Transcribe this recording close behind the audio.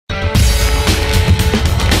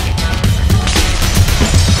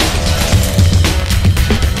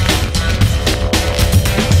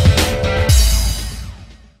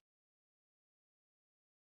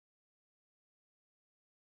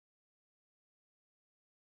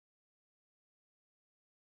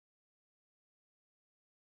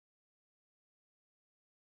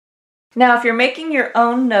Now if you're making your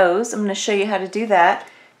own nose, I'm going to show you how to do that.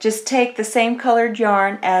 Just take the same colored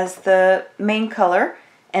yarn as the main color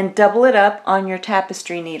and double it up on your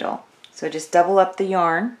tapestry needle. So just double up the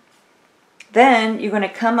yarn. Then you're going to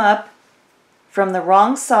come up from the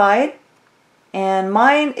wrong side, and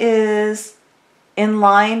mine is in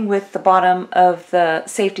line with the bottom of the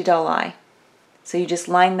safety doll eye. So you just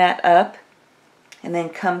line that up and then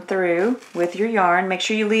come through with your yarn. Make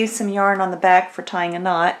sure you leave some yarn on the back for tying a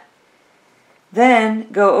knot. Then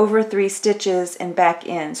go over 3 stitches and back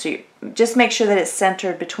in. So you just make sure that it's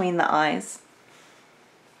centered between the eyes.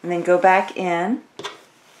 And then go back in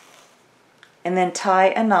and then tie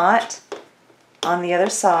a knot on the other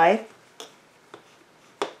side.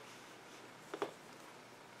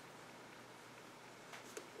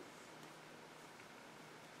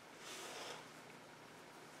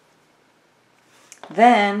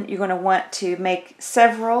 Then you're going to want to make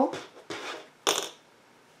several,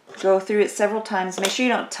 go through it several times. Make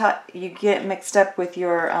sure you get mixed up with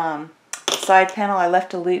your side panel. I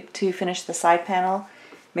left a loop to finish the side panel.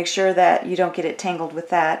 Make sure that you don't get it tangled with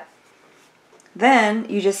that. Then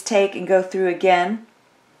you just take and go through again.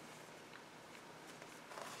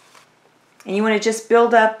 And you want to just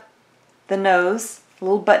build up the nose, a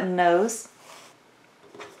little button nose.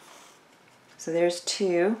 So there's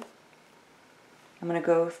 2. I'm going to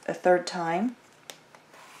go a 3rd time.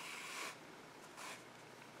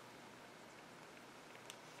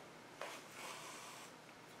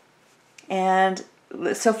 And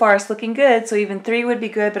so far it's looking good, so even 3 would be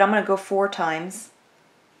good, but I'm going to go 4 times.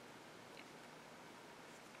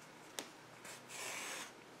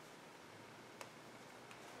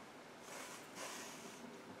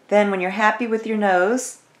 Then when you're happy with your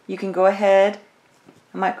nose, you can go ahead,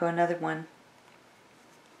 I might go another one.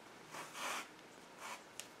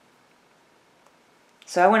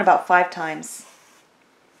 So I went about 5 times.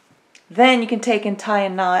 Then you can take and tie a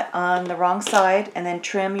knot on the wrong side and then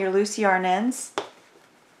trim your loose yarn ends.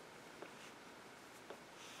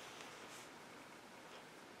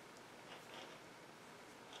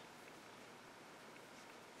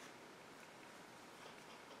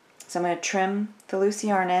 So I'm going to trim the loose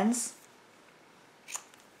yarn ends.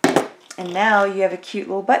 And now you have a cute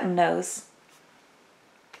little button nose.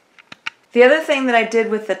 The other thing that I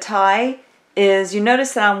did with the tie is you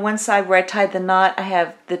notice that on one side where I tied the knot I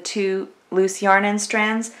have the 2 loose yarn end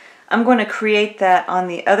strands. I'm going to create that on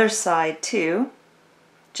the other side too,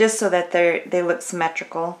 just so that they look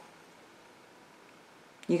symmetrical.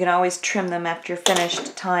 You can always trim them after you're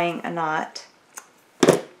finished tying a knot.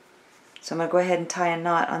 So I'm going to go ahead and tie a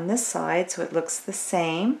knot on this side so it looks the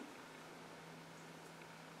same.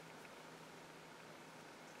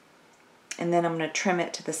 And then I'm going to trim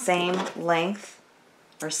it to the same length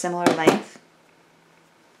or similar length.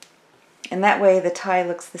 And that way the tie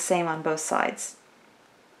looks the same on both sides.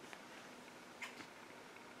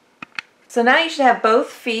 So now you should have both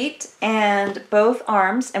feet and both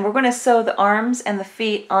arms, and we're going to sew the arms and the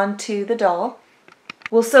feet onto the doll.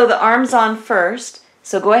 We'll sew the arms on first,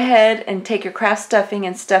 so go ahead and take your craft stuffing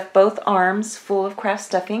and stuff both arms full of craft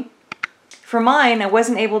stuffing. For mine, I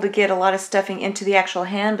wasn't able to get a lot of stuffing into the actual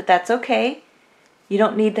hand, but that's okay. You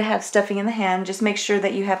don't need to have stuffing in the hand. Just make sure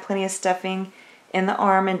that you have plenty of stuffing in the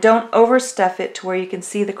arm, and don't overstuff it to where you can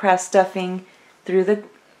see the craft stuffing through the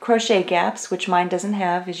crochet gaps, which mine doesn't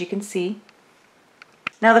have, as you can see.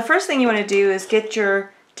 Now the first thing you want to do is get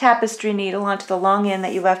your tapestry needle onto the long end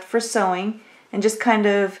that you left for sewing and just kind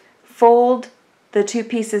of fold the 2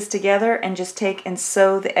 pieces together and just take and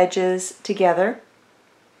sew the edges together.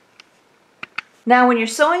 Now when you're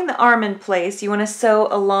sewing the arm in place, you want to sew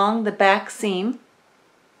along the back seam.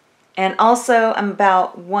 And also I'm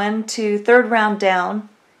about 1 to 3rd round down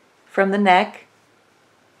from the neck.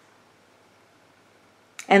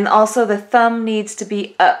 And also the thumb needs to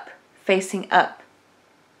be up, facing up.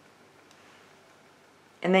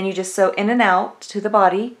 And then you just sew in and out to the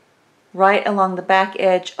body, right along the back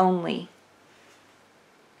edge only.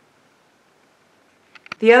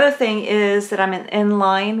 The other thing is that I'm in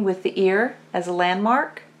line with the ear as a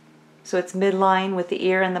landmark. So it's midline with the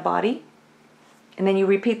ear and the body. And then you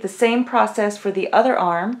repeat the same process for the other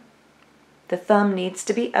arm. The thumb needs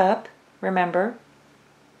to be up, remember.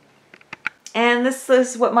 And this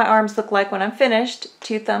is what my arms look like when I'm finished.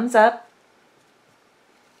 2 thumbs up.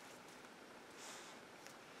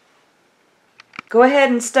 Go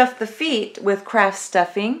ahead and stuff the feet with craft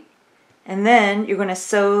stuffing. And then you're going to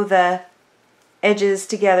sew the edges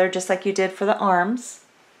together just like you did for the arms.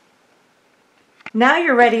 Now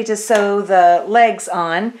you're ready to sew the legs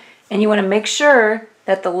on. And you want to make sure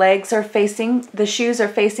that the legs are facing, the shoes are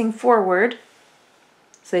facing forward.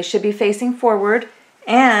 So they should be facing forward.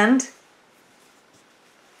 And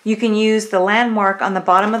you can use the landmark on the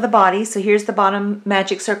bottom of the body. So here's the bottom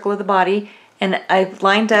magic circle of the body, and I've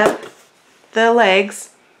lined up the legs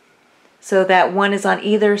so that one is on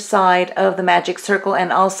either side of the magic circle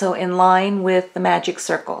and also in line with the magic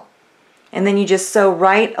circle. And then you just sew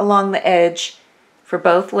right along the edge for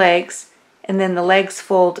both legs, and then the legs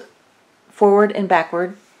fold forward and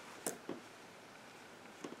backward.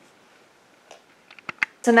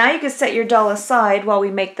 So now you can set your doll aside while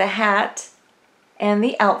we make the hat and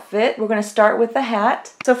the outfit. We're going to start with the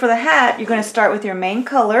hat. So for the hat, you're going to start with your main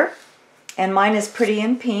color, and mine is Pretty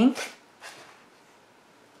in Pink.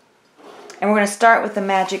 And we're going to start with the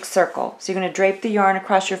magic circle. So you're going to drape the yarn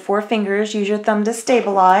across your 4 fingers, use your thumb to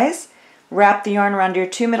stabilize, wrap the yarn around your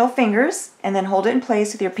 2 middle fingers, and then hold it in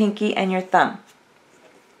place with your pinky and your thumb.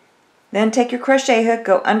 Then take your crochet hook,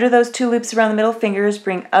 go under those 2 loops around the middle fingers,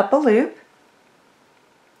 bring up a loop,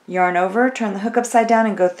 yarn over, turn the hook upside down,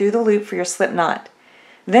 and go through the loop for your slip knot.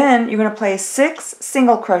 Then you're going to place 6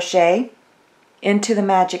 single crochet into the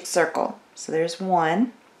magic circle. So there's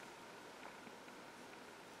 1,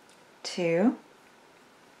 2,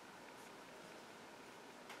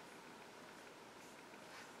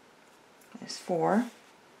 4,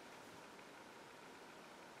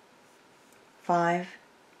 5,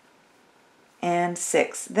 and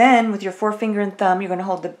 6. Then with your 4-finger and thumb, you're going to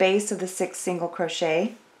hold the base of the 6 single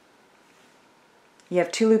crochet. You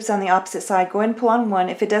have 2 loops on the opposite side. Go ahead and pull on one.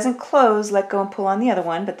 If it doesn't close, let go and pull on the other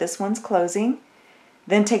one, but this one's closing.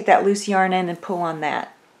 Then take that loose yarn end and pull on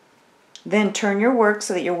that. Then turn your work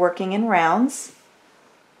so that you're working in rounds.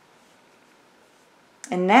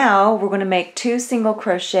 And now we're going to make 2 single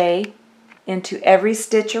crochet into every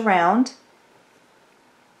stitch around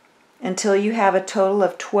until you have a total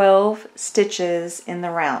of 12 stitches in the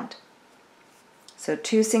round. So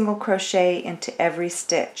 2 single crochet into every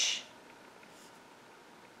stitch.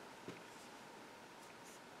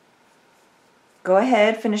 Go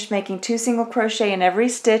ahead, finish making 2 single crochet in every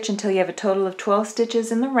stitch until you have a total of 12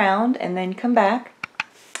 stitches in the round, and then come back.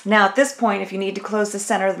 Now at this point, if you need to close the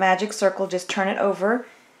center of the magic circle, just turn it over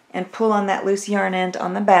and pull on that loose yarn end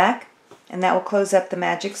on the back, and that will close up the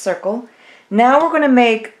magic circle. Now we're going to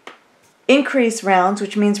make increase rounds,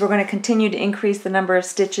 which means we're going to continue to increase the number of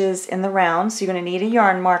stitches in the round. So you're going to need a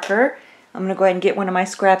yarn marker. I'm going to go ahead and get one of my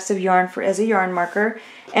scraps of yarn as a yarn marker.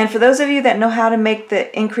 And for those of you that know how to make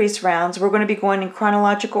the increase rounds, we're going to be going in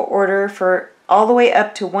chronological order for all the way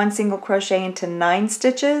up to 1 single crochet into 9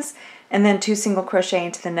 stitches, and then 2 single crochet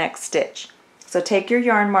into the next stitch. So take your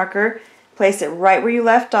yarn marker, place it right where you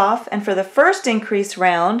left off, and for the first increase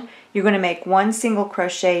round, you're going to make 1 single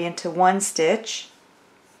crochet into 1 stitch,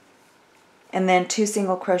 and then 2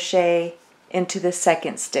 single crochet into the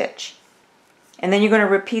second stitch. And then you're going to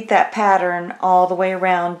repeat that pattern all the way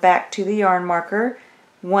around back to the yarn marker.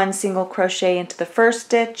 1 single crochet into the first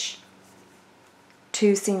stitch,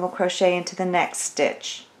 2 single crochet into the next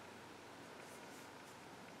stitch.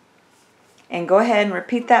 And go ahead and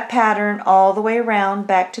repeat that pattern all the way around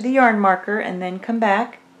back to the yarn marker, and then come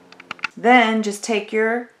back. Then just take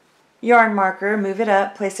your yarn marker, move it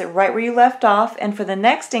up, place it right where you left off, and for the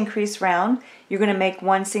next increase round, you're going to make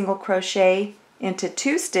 1 single crochet into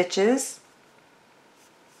 2 stitches,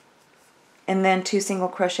 and then 2 single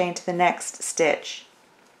crochet into the next stitch.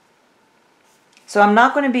 So I'm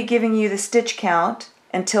not going to be giving you the stitch count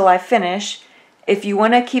until I finish. If you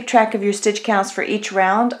want to keep track of your stitch counts for each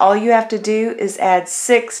round, all you have to do is add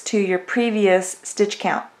 6 to your previous stitch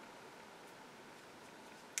count.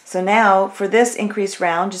 So now for this increase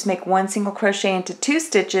round, just make 1 single crochet into 2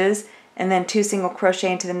 stitches, and then 2 single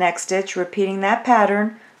crochet into the next stitch, repeating that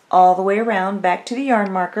pattern all the way around back to the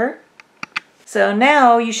yarn marker. So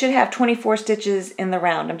now you should have 24 stitches in the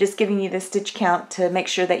round. I'm just giving you the stitch count to make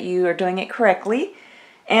sure that you are doing it correctly.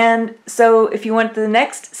 And so if you want the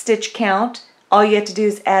next stitch count, all you have to do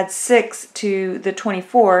is add 6 to the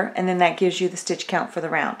 24, and then that gives you the stitch count for the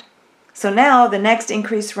round. So now the next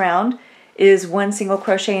increase round is 1 single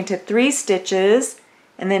crochet into 3 stitches,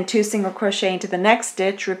 and then 2 single crochet into the next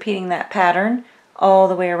stitch, repeating that pattern all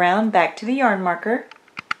the way around back to the yarn marker.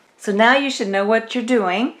 So now you should know what you're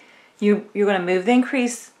doing. You're going to move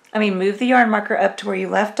the yarn marker up to where you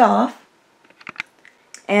left off,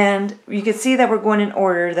 and you can see that we're going in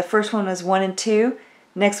order. The first one was 1 and 2,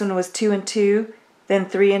 next one was 2 and 2, then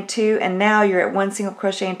 3 and 2, and now you're at 1 single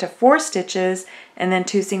crochet into 4 stitches, and then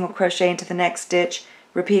 2 single crochet into the next stitch,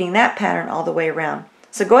 repeating that pattern all the way around.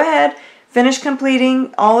 So go ahead, finish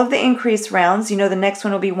completing all of the increase rounds. You know the next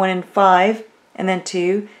one will be 1 and 5, and then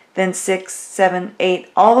 2, then 6, 7, 8,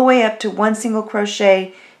 all the way up to 1 single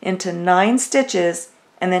crochet into 9 stitches,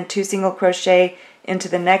 and then 2 single crochet into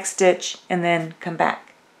the next stitch, and then come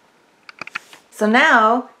back. So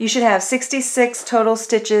now you should have 66 total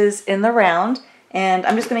stitches in the round, and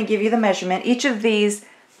I'm just going to give you the measurement. Each of these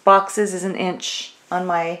boxes is an inch on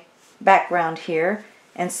my background here,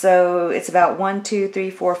 and so it's about 1, 2, 3,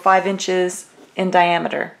 4, 5 inches in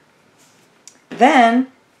diameter. Then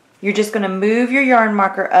you're just going to move your yarn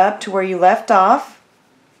marker up to where you left off,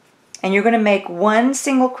 and you're going to make 1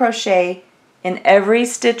 single crochet in every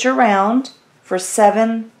stitch around for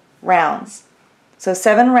 7 rounds. So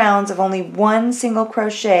 7 rounds of only 1 single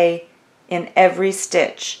crochet in every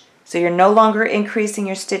stitch. So you're no longer increasing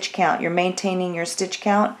your stitch count. You're maintaining your stitch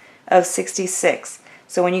count of 66.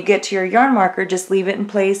 So when you get to your yarn marker, just leave it in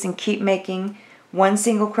place and keep making 1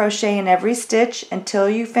 single crochet in every stitch until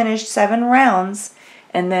you finish 7 rounds,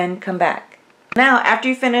 and then come back. Now after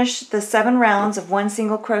you finish the 7 rounds of 1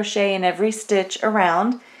 single crochet in every stitch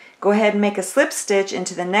around, go ahead and make a slip stitch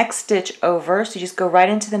into the next stitch over. So you just go right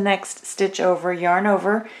into the next stitch over, yarn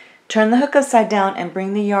over, turn the hook upside down, and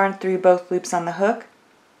bring the yarn through both loops on the hook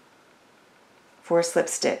for a slip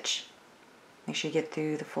stitch. Make sure you get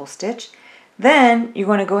through the full stitch. Then you're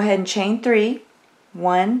going to go ahead and chain 3.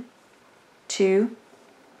 1, 2,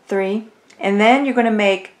 3. And then you're going to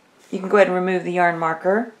make, you can go ahead and remove the yarn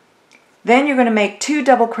marker. Then you're going to make 2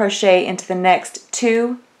 double crochet into the next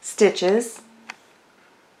 2 stitches.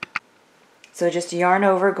 So just yarn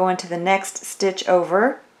over, go into the next stitch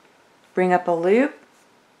over, bring up a loop,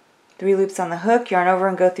 3 loops on the hook, yarn over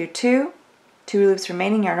and go through 2, 2 loops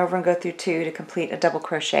remaining, yarn over and go through 2 to complete a double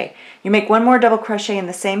crochet. You make 1 more double crochet in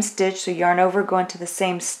the same stitch, so yarn over, go into the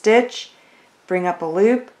same stitch, bring up a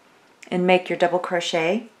loop, and make your double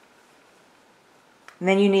crochet. And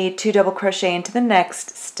then you need 2 double crochet into the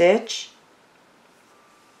next stitch.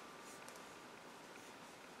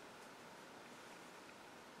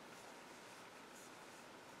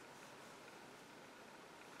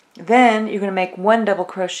 Then you're going to make 1 double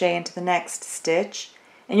crochet into the next stitch,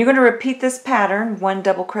 and you're going to repeat this pattern, 1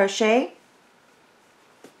 double crochet,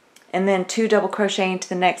 and then 2 double crochet into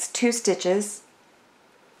the next 2 stitches.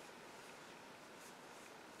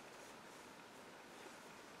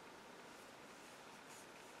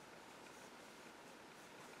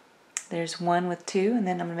 There's 1 with 2, and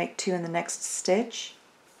then I'm going to make 2 in the next stitch.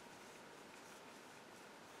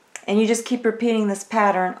 And you just keep repeating this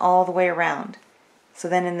pattern all the way around. So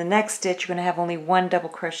then in the next stitch, you're going to have only 1 double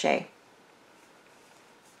crochet.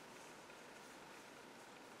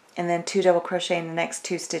 And then 2 double crochet in the next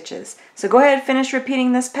 2 stitches. So go ahead and finish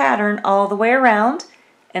repeating this pattern all the way around,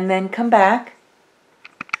 and then come back.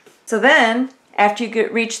 So then, after you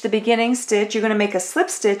reach the beginning stitch, you're going to make a slip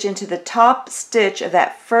stitch into the top stitch of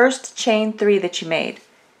that first chain 3 that you made.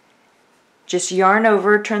 Just yarn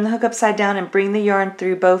over, turn the hook upside down, and bring the yarn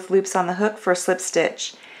through both loops on the hook for a slip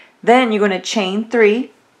stitch. Then you're going to chain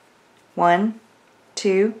 3, 1,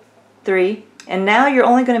 2, 3, and now you're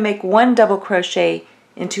only going to make 1 double crochet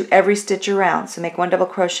into every stitch around. So make 1 double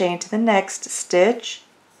crochet into the next stitch,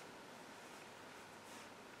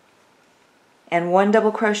 and 1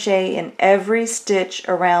 double crochet in every stitch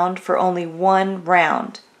around for only 1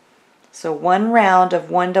 round. So 1 round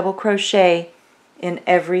of 1 double crochet in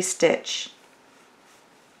every stitch.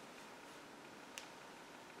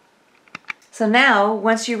 So now,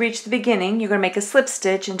 once you reach the beginning, you're going to make a slip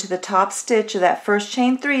stitch into the top stitch of that first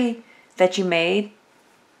chain 3 that you made.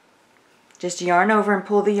 Just yarn over and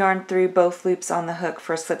pull the yarn through both loops on the hook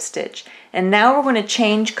for a slip stitch. And now we're going to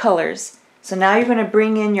change colors. So now you're going to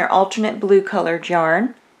bring in your alternate blue colored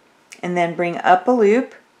yarn, and then bring up a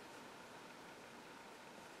loop.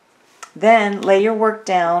 Then lay your work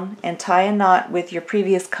down and tie a knot with your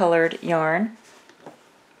previous colored yarn.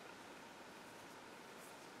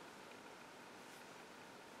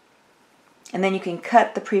 And then you can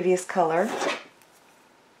cut the previous color.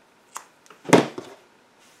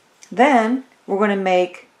 Then we're going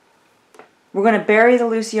to bury the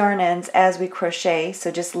loose yarn ends as we crochet.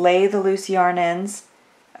 So just lay the loose yarn ends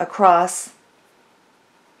across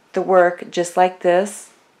the work just like this.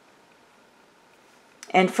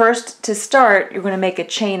 And first, to start, you're going to make a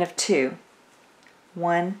chain of 2.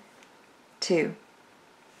 1, 2.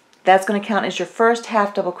 That's going to count as your first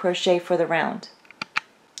half double crochet for the round.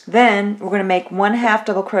 Then we're going to make 1 half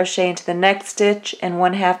double crochet into the next stitch and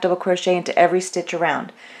 1 half double crochet into every stitch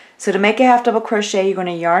around. So to make a half double crochet, you're going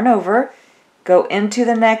to yarn over, go into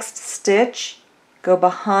the next stitch, go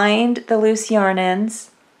behind the loose yarn ends,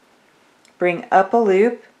 bring up a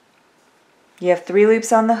loop. You have 3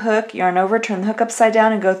 loops on the hook, yarn over, turn the hook upside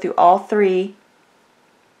down, and go through all 3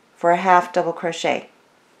 for a half double crochet.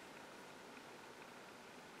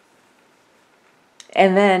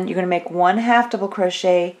 And then you're going to make 1 half double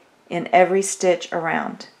crochet in every stitch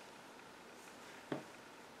around.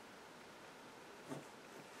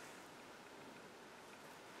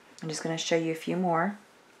 just going to show you a few more.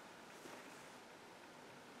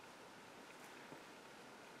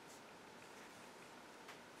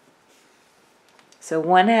 So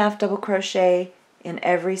 1/2 double crochet in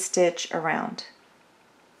every stitch around.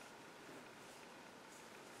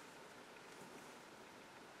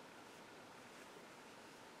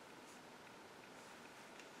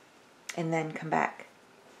 And then come back.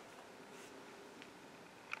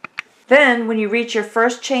 Then when you reach your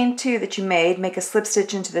first chain 2 that you made, make a slip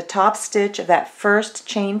stitch into the top stitch of that first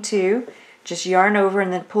chain 2. Just yarn over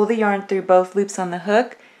and then pull the yarn through both loops on the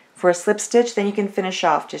hook for a slip stitch. Then you can finish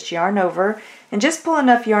off. Just yarn over and just pull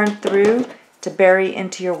enough yarn through to bury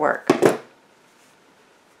into your work.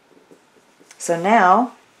 So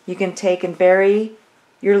now you can take and bury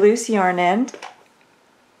your loose yarn end.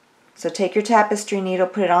 So take your tapestry needle,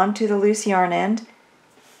 put it onto the loose yarn end,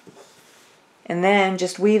 and then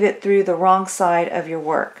just weave it through the wrong side of your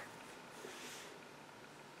work.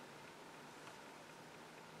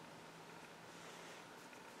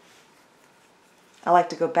 I like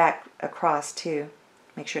to go back across too.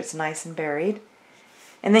 Make sure it's nice and buried.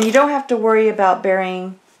 And then you don't have to worry about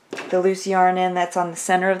burying the loose yarn end that's on the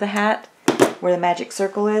center of the hat, where the magic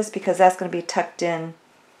circle is, because that's going to be tucked in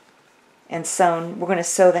and sewn. We're going to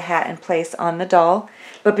sew the hat in place on the doll.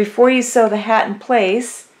 But before you sew the hat in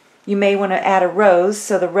place, you may want to add a rose.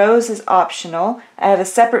 So the rose is optional. I have a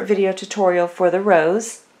separate video tutorial for the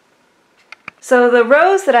rose. So the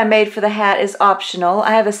rose that I made for the hat is optional.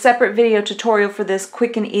 I have a separate video tutorial for this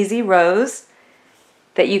quick and easy rose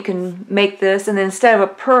that you can make this. And then instead of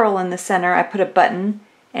a pearl in the center, I put a button.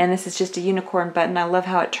 And this is just a unicorn button. I love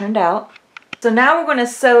how it turned out. So now we're going to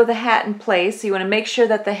sew the hat in place. So you want to make sure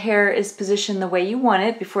that the hair is positioned the way you want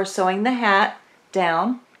it before sewing the hat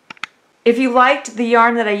down. If you liked the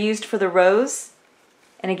yarn that I used for the rose,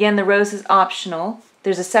 and again the rose is optional,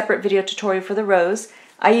 there's a separate video tutorial for the rose.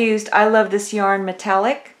 I love this yarn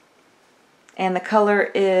metallic, and the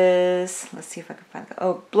color is, let's see if I can find it,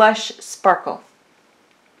 oh, Blush Sparkle.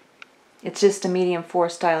 It's just a medium 4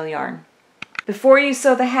 style yarn. Before you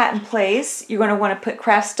sew the hat in place, you're going to want to put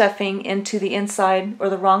craft stuffing into the inside or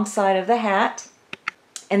the wrong side of the hat.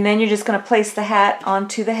 And then you're just going to place the hat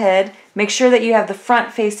onto the head. Make sure that you have the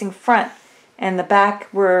front facing front and the back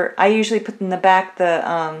where, I usually put in the back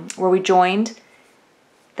where we joined.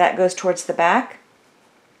 That goes towards the back.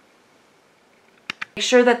 Make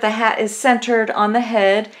sure that the hat is centered on the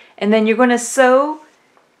head, and then you're going to sew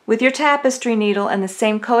with your tapestry needle and the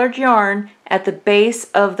same colored yarn at the base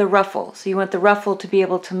of the ruffle. So you want the ruffle to be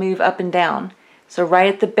able to move up and down. So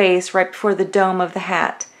right at the base, right before the dome of the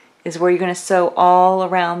hat, is where you're going to sew all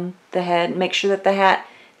around the head. Make sure that the hat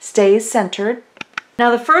stays centered. Now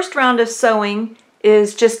the first round of sewing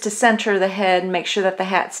is just to center the head and make sure that the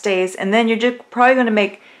hat stays, and then you're just probably going to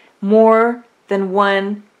make more than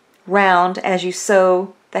one round as you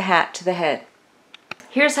sew the hat to the head.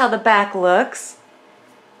 Here's how the back looks.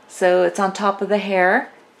 So it's on top of the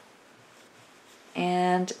hair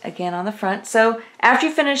and again on the front. So after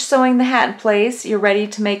you finish sewing the hat in place, you're ready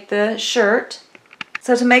to make the shirt.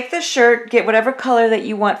 So to make the shirt, get whatever color that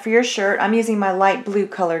you want for your shirt. I'm using my light blue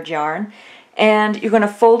colored yarn. And you're going to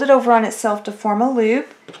fold it over on itself to form a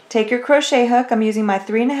loop. Take your crochet hook. I'm using my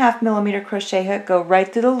 3.5 millimeter crochet hook. Go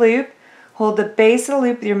right through the loop. Hold the base of the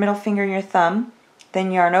loop with your middle finger and your thumb.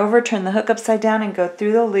 Then yarn over, turn the hook upside down, and go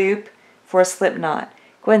through the loop for a slip knot.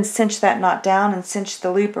 Go ahead and cinch that knot down and cinch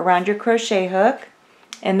the loop around your crochet hook.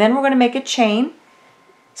 And then we're going to make a chain.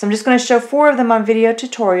 So I'm just going to show 4 of them on video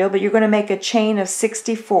tutorial, but you're going to make a chain of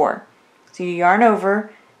 64. So you yarn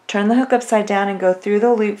over, turn the hook upside down, and go through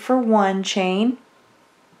the loop for 1 chain,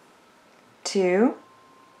 2,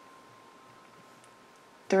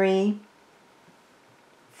 3,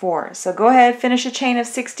 4. So go ahead, finish a chain of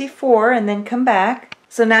 64 and then come back.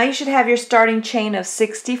 So now you should have your starting chain of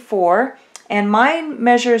 64, and mine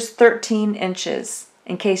measures 13 inches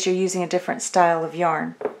in case you're using a different style of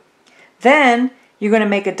yarn. Then you're going to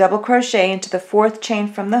make a double crochet into the 4th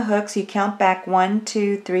chain from the hook. So you count back 1,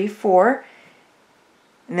 2, 3, 4,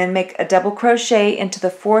 and then make a double crochet into the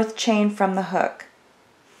 4th chain from the hook.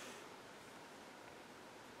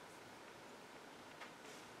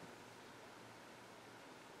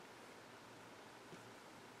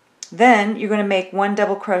 Then you're going to make 1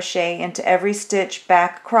 double crochet into every stitch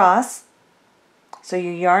back across. So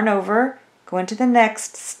you yarn over, go into the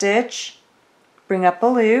next stitch, bring up a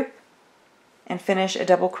loop, and finish a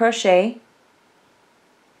double crochet.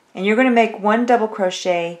 And you're going to make 1 double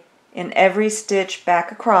crochet in every stitch back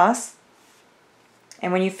across.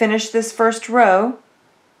 And when you finish this first row,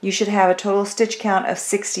 you should have a total stitch count of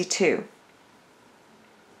 62.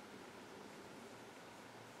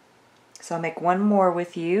 So I'll make 1 more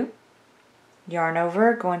with you. yarn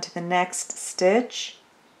over, go into the next stitch,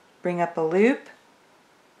 bring up a loop,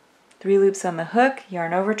 3 loops on the hook,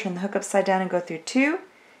 yarn over, turn the hook upside down and go through 2,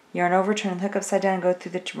 yarn over, turn the hook upside down and go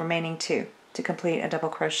through the remaining 2 to complete a double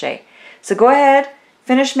crochet. So go ahead,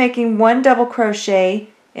 finish making 1 double crochet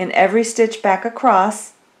in every stitch back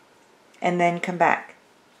across, and then come back.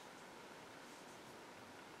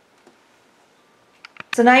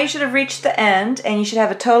 So now you should have reached the end, and you should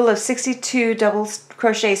have a total of 62 double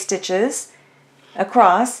crochet stitches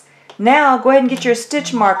across. Now go ahead and get your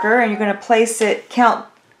stitch marker, and you're going to place it, count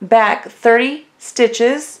back 30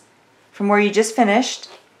 stitches from where you just finished,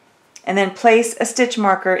 and then place a stitch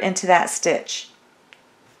marker into that stitch.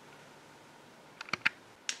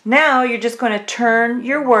 Now you're just going to turn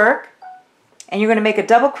your work, and you're going to make a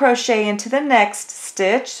double crochet into the next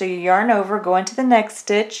stitch. So you yarn over, go into the next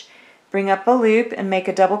stitch, bring up a loop and make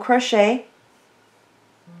a double crochet,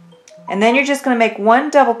 and then you're just going to make 1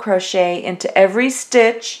 double crochet into every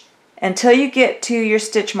stitch until you get to your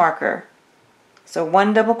stitch marker. So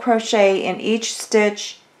 1 double crochet in each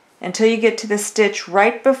stitch until you get to the stitch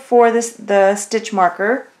right before the stitch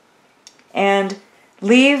marker, and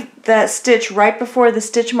leave that stitch right before the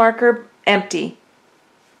stitch marker empty.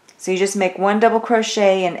 So you just make 1 double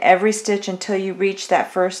crochet in every stitch until you reach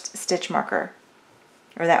that first stitch marker,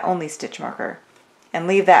 or that only stitch marker, and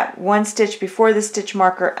leave that 1 stitch before the stitch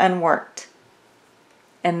marker unworked,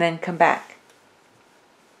 and then come back.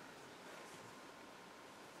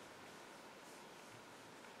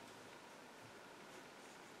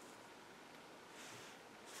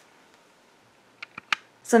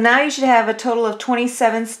 So now you should have a total of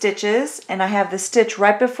 27 stitches, and I have the stitch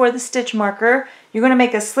right before the stitch marker. You're going to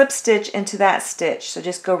make a slip stitch into that stitch. So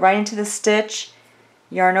just go right into the stitch,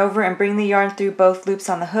 yarn over, and bring the yarn through both loops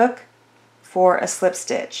on the hook for a slip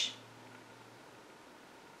stitch.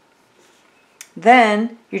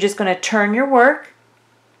 Then you're just going to turn your work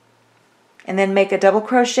and then make a double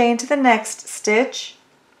crochet into the next stitch,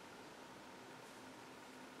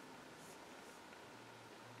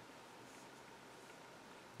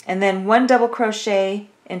 and then 1 double crochet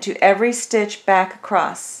into every stitch back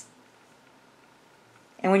across.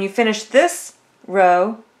 And when you finish this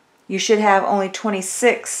row, you should have only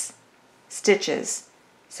 26 stitches.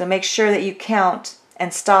 So make sure that you count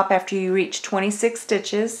and stop after you reach 26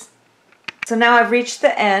 stitches. So now I've reached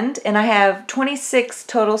the end, and I have 26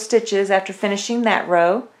 total stitches after finishing that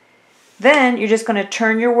row. Then you're just going to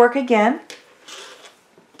turn your work again,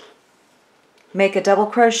 make a double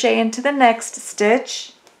crochet into the next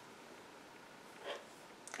stitch,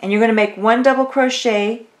 and you're going to make 1 double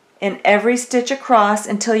crochet in every stitch across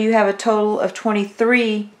until you have a total of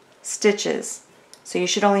 23 stitches. So you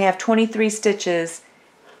should only have 23 stitches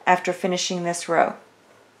after finishing this row.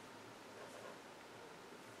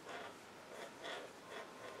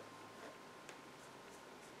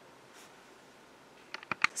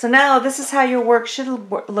 So now this is how your work should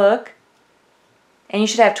look, and you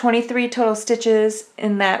should have 23 total stitches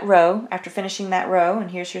in that row after finishing that row, and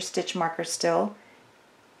here's your stitch marker still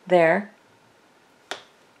there.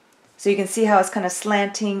 So you can see how it's kind of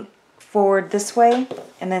slanting forward this way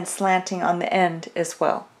and then slanting on the end as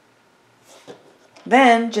well.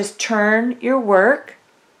 Then just turn your work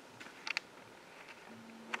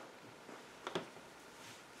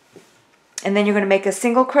and then you're going to make a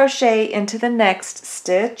single crochet into the next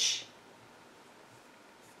stitch.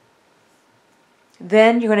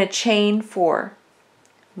 Then you're going to chain 4.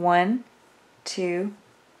 1, 2,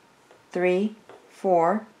 3,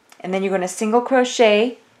 4, and then you're going to single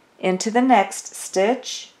crochet into the next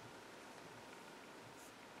stitch,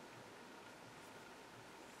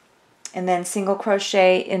 and then single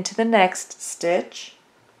crochet into the next stitch,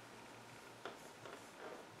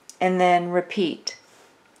 and then repeat.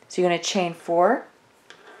 So you're going to chain 4,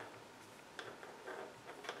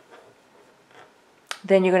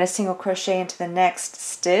 then you're going to single crochet into the next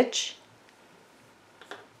stitch,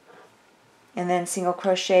 and then single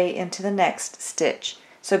crochet into the next stitch.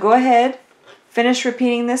 So go ahead, finish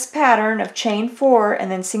repeating this pattern of chain 4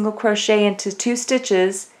 and then single crochet into 2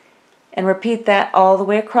 stitches, and repeat that all the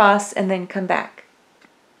way across, and then come back.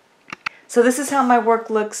 So this is how my work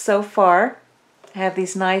looks so far. I have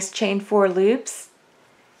these nice chain 4 loops,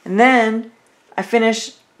 and then I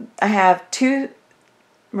have 2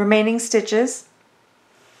 remaining stitches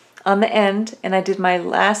on the end, and I did my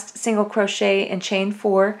last single crochet and chain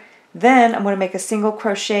 4. Then I'm going to make a single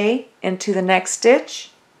crochet into the next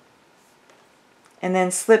stitch and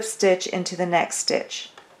then slip stitch into the next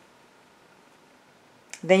stitch.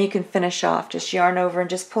 Then you can finish off. Just yarn over and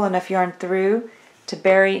just pull enough yarn through to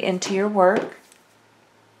bury into your work.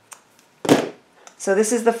 So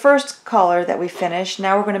this is the first collar that we finished.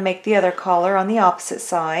 Now we're going to make the other collar on the opposite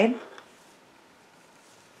side.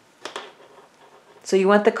 So you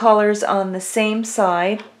want the collars on the same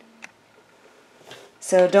side.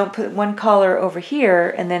 So don't put one collar over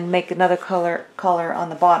here and then make another collar on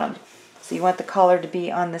the bottom. So you want the collar to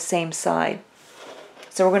be on the same side.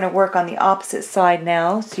 So we're going to work on the opposite side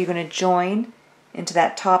now. So you're going to join into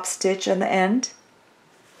that top stitch on the end.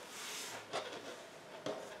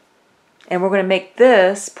 And we're going to make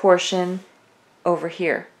this portion over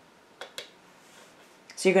here.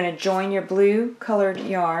 So you're going to join your blue colored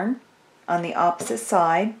yarn on the opposite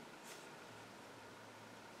side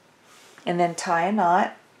and then tie a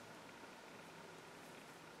knot.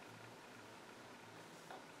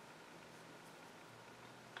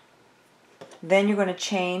 Then you're going to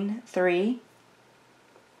chain 3.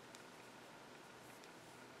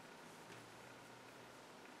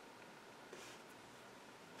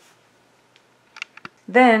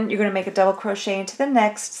 Then you're going to make a double crochet into the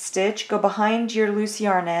next stitch, go behind your loose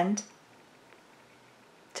yarn end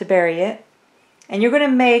to bury it, and you're going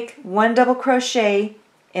to make 1 double crochet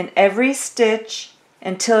in every stitch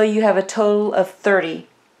until you have a total of 30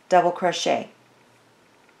 double crochet.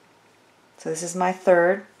 So this is my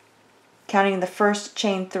third, counting the first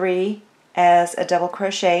chain 3 as a double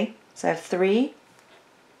crochet. So I have 3,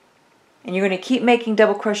 and you're going to keep making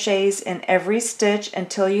double crochets in every stitch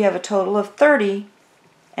until you have a total of 30,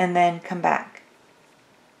 and then come back.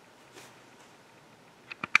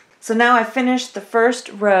 So now I finished the first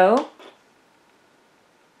row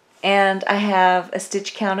and I have a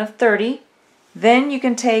stitch count of 30. Then you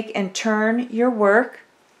can take and turn your work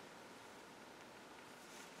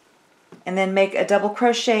and then make a double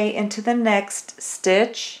crochet into the next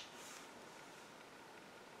stitch.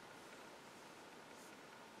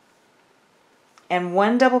 And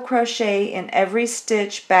 1 double crochet in every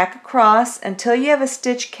stitch back across until you have a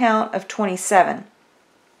stitch count of 27.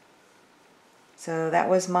 So that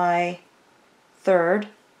was my third.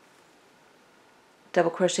 Double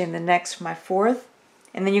crochet in the next for my fourth.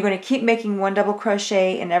 And then you're going to keep making 1 double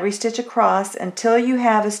crochet in every stitch across until you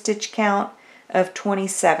have a stitch count of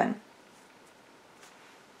 27.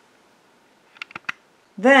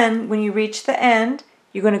 Then when you reach the end,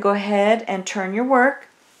 you're going to go ahead and turn your work.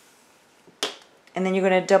 And then you're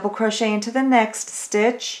going to double crochet into the next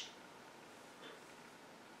stitch.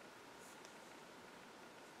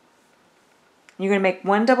 You're going to make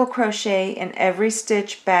 1 double crochet in every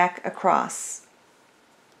stitch back across.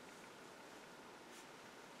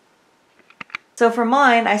 So for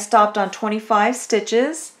mine, I stopped on 25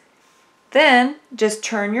 stitches. Then just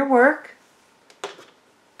turn your work,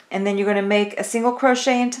 and then you're going to make a single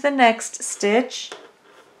crochet into the next stitch,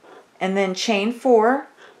 and then chain 4,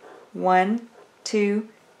 1, 2,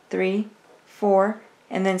 3, 4,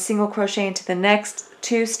 and then single crochet into the next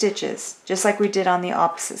 2 stitches, just like we did on the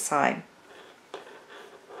opposite side.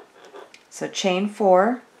 So chain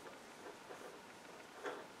 4,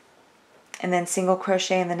 and then single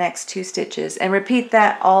crochet in the next 2 stitches, and repeat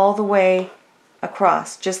that all the way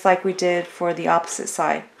across, just like we did for the opposite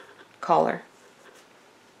side collar.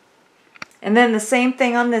 And then the same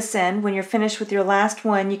thing on this end. When you're finished with your last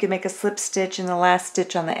one, you can make a slip stitch in the last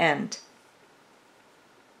stitch on the end.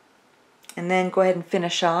 And then go ahead and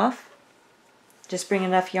finish off. Just bring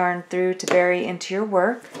enough yarn through to bury into your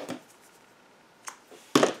work.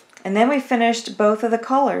 And then we finished both of the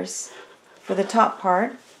collars for the top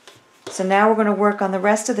part. So now we're going to work on the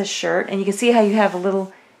rest of the shirt, and you can see how you have a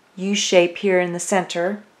little U shape here in the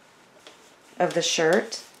center of the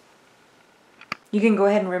shirt. You can go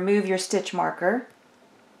ahead and remove your stitch marker.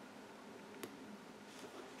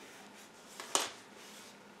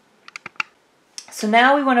 So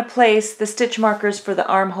now we want to place the stitch markers for the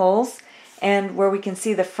armholes, and where we can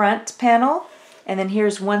see the front panel, and then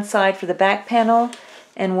here's one side for the back panel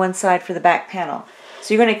and one side for the back panel.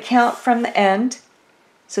 So you're going to count from the end.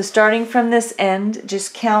 So starting from this end,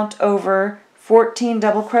 just count over 14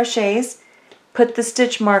 double crochets, put the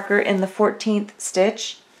stitch marker in the 14th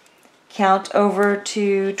stitch, count over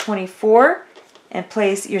to 24 and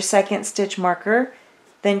place your second stitch marker,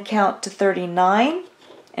 then count to 39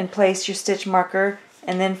 and place your stitch marker,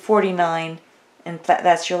 and then 49, and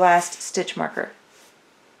that's your last stitch marker.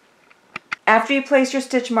 After you place your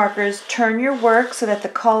stitch markers, turn your work so that the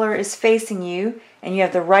collar is facing you and you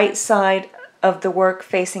have the right side of the work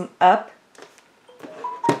facing up.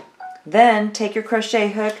 Then take your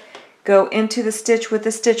crochet hook, go into the stitch with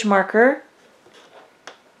the stitch marker,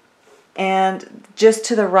 and just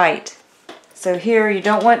to the right. So here you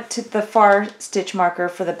don't want the far stitch marker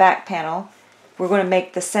for the back panel. We're going to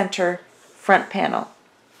make the center front panel.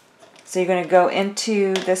 So you're going to go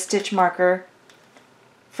into the stitch marker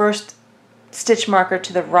first stitch marker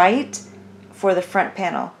to the right for the front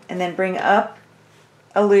panel, and then bring up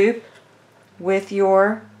a loop with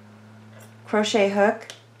your crochet hook.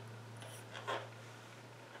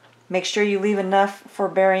 Make sure you leave enough for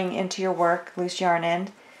burying into your work, loose yarn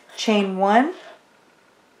end. Chain 1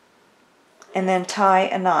 and then tie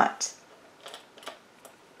a knot.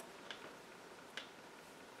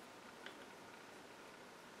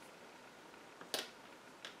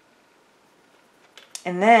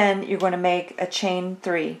 And then you're going to make a chain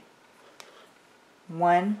 3.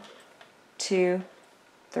 1, 2,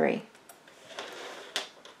 3.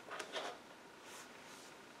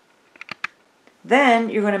 Then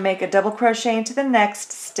you're going to make a double crochet into the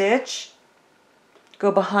next stitch,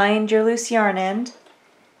 go behind your loose yarn end,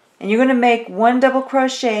 and you're going to make 1 double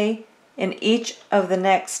crochet in each of the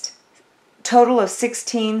next total of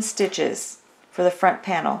 16 stitches for the front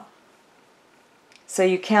panel. So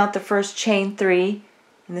you count the first chain 3,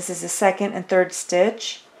 and this is the second and third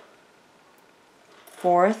stitch,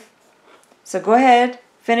 fourth. So go ahead,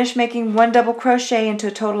 finish making 1 double crochet into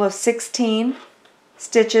a total of 16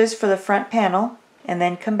 stitches for the front panel, and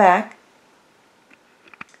then come back.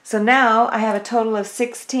 So now I have a total of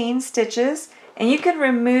 16 stitches, and you can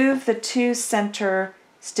remove the 2 center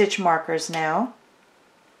stitch markers now.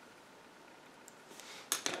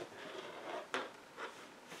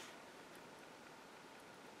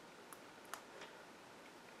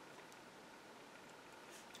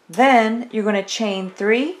 Then you're going to chain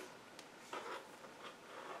 3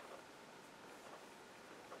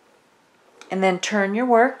 and then turn your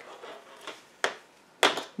work,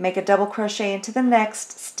 make a double crochet into the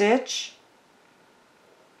next stitch,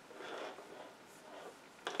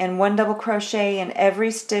 and 1 double crochet in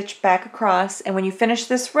every stitch back across, and when you finish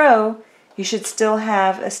this row you should still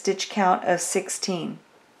have a stitch count of 16.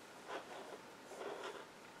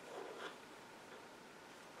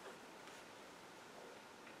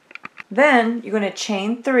 Then you're going to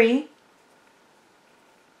chain 3,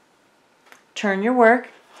 turn your work,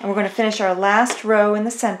 and we're going to finish our last row in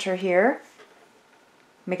the center here.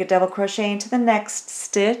 Make a double crochet into the next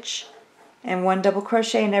stitch and 1 double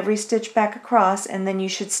crochet in every stitch back across, and then you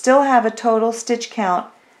should still have a total stitch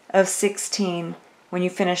count of 16 when you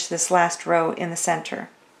finish this last row in the center.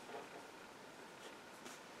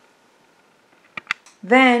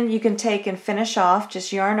 Then you can take and finish off,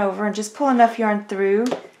 just yarn over and just pull enough yarn through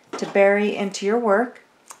to bury into your work,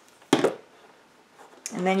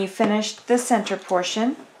 and then you finished the center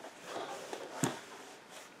portion.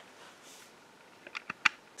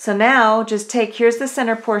 So now just take, here's the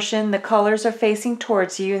center portion, the colors are facing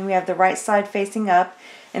towards you and we have the right side facing up,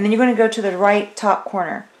 and then you're going to go to the right top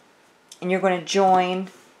corner and you're going to join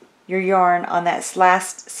your yarn on that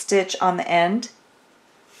last stitch on the end.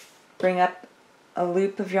 Bring up a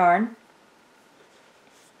loop of yarn,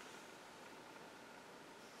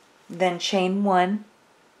 then chain 1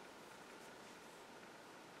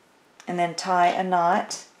 and then tie a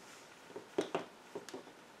knot.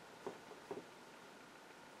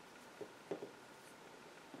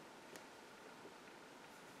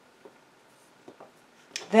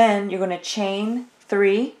 Then you're going to chain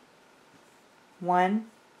 3, 1,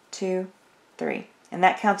 2, 3, and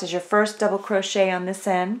that counts as your first double crochet on this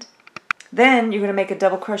end. Then you're going to make a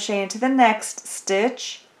double crochet into the next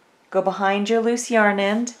stitch, go behind your loose yarn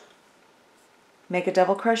end, make a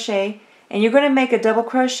double crochet, and you're going to make a double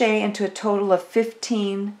crochet into a total of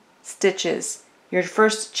 15 stitches. Your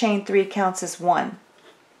first chain 3 counts as 1,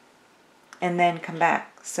 and then come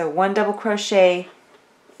back. So 1 double crochet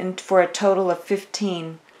for a total of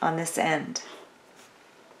 15 on this end.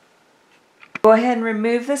 Go ahead and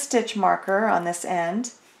remove the stitch marker on this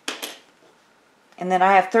end, and then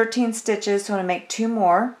I have 13 stitches, so I'm going to make 2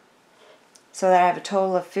 more so that I have a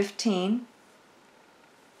total of 15.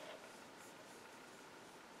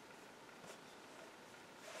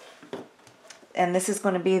 And this is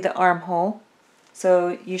going to be the armhole,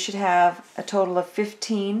 so you should have a total of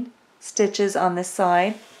 15 stitches on this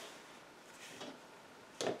side.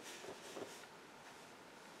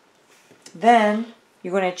 Then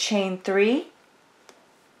you're going to chain 3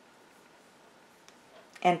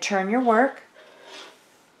 and turn your work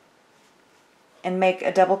and make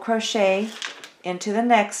a double crochet into the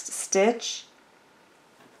next stitch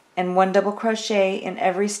and 1 double crochet in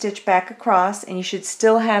every stitch back across, and you should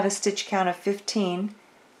still have a stitch count of 15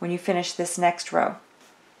 when you finish this next row.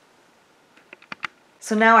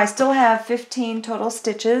 So now I still have 15 total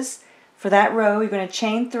stitches for that row. You're going to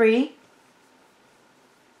chain 3,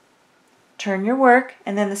 turn your work,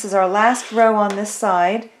 and then this is our last row on this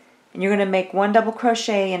side, and you're going to make 1 double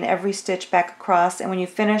crochet in every stitch back across, and when you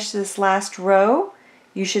finish this last row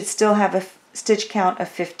you should still have stitch count of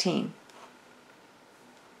 15.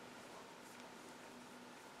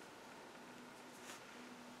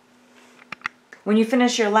 When you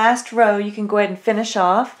finish your last row, you can go ahead and finish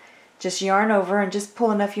off. Just yarn over and just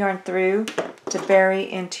pull enough yarn through to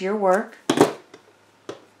bury into your work.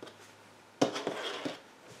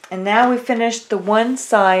 And now we've finished the one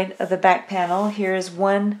side of the back panel. Here's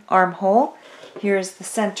one armhole. Here's the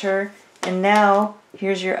center. And now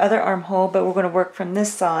here's your other armhole, but we're going to work from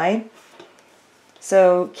this side.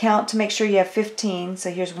 So count to make sure you have 15. So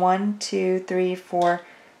here's 1, 2, 3, 4,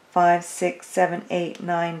 5, 6, 7, 8,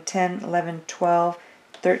 9, 10, 11, 12,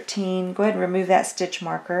 13. Go ahead and remove that stitch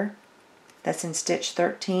marker. That's in stitch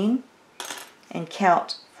 13. And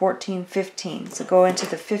count 14, 15. So go into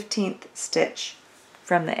the 15th stitch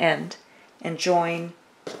from the end and join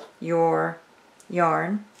your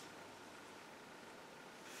yarn.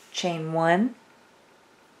 Chain 1.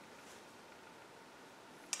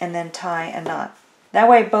 And then tie a knot. That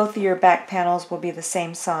way both of your back panels will be the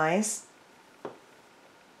same size.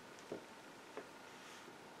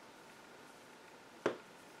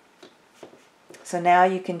 So now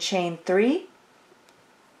you can chain 3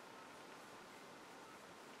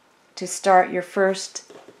 to start your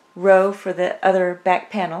first row for the other back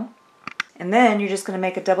panel. And then you're just going to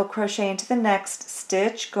make a double crochet into the next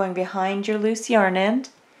stitch going behind your loose yarn end.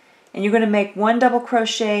 And you're going to make 1 double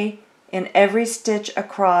crochet in every stitch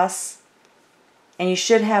across, and you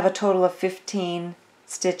should have a total of 15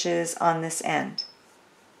 stitches on this end.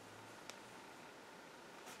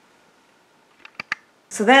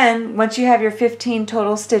 So then, once you have your 15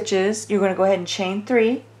 total stitches, you're going to go ahead and chain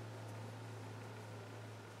 3,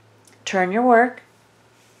 turn your work,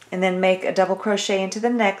 and then make a double crochet into the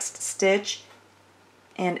next stitch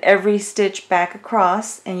and every stitch back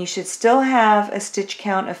across, and you should still have a stitch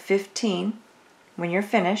count of 15 when you're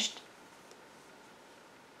finished.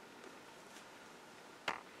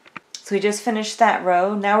 So we just finished that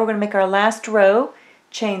row. Now we're going to make our last row.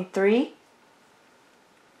 Chain 3,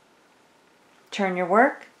 turn your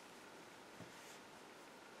work,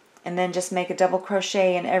 and then just make a double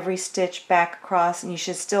crochet in every stitch back across, and you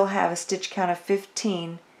should still have a stitch count of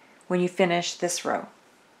 15 when you finish this row.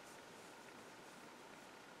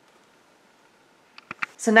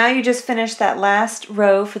 So now you just finished that last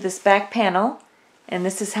row for this back panel, and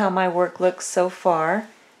this is how my work looks so far.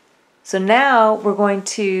 So now we're going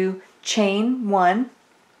to chain 1,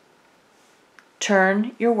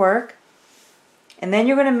 turn your work, and then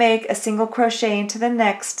you're going to make a single crochet into the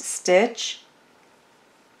next stitch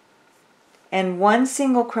and 1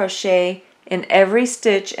 single crochet in every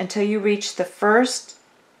stitch until you reach the first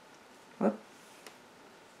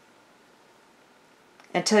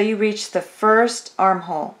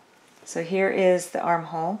armhole. So here is the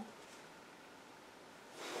armhole.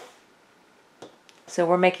 So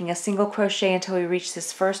we're making a single crochet until we reach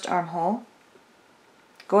this first armhole.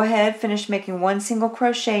 Go ahead, finish making 1 single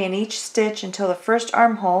crochet in each stitch until the first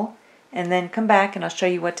armhole, and then come back and I'll show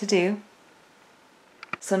you what to do.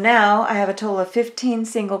 So now I have a total of 15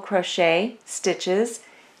 single crochet stitches.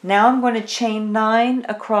 Now I'm going to chain 9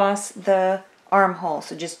 across the armhole.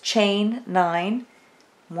 So just chain 9.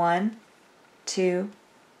 1, 2,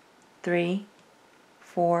 3,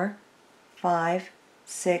 4, 5,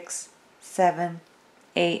 6, 7,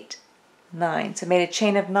 8, 9. So I made a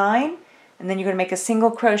chain of 9, and then you're going to make a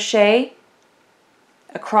single crochet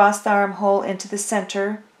across the armhole into the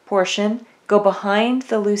center portion. Go behind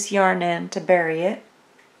the loose yarn end to bury it.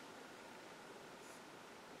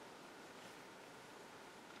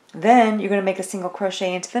 Then you're going to make a single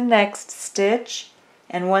crochet into the next stitch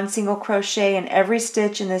and 1 single crochet in every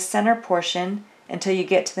stitch in the center portion until you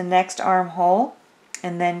get to the next armhole,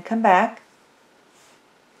 and then come back.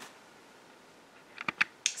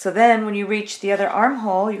 So then when you reach the other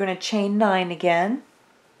armhole, you're going to chain 9 again.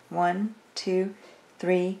 1, 2,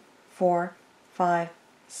 3, 4, 5,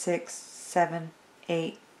 6, 7,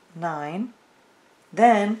 8, 9.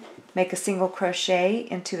 Then make a single crochet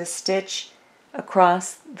into the stitch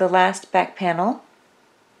across the last back panel.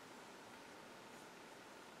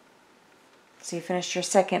 So you finished your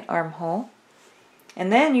second armhole.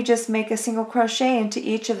 And then you just make a single crochet into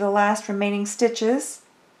each of the last remaining stitches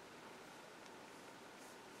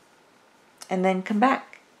and then come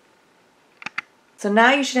back. So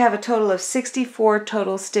now you should have a total of 64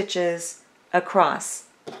 total stitches across.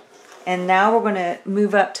 And now we're going to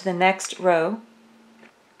move up to the next row.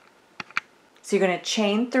 So you're going to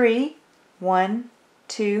chain 3, 1,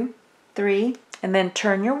 2, 3, and then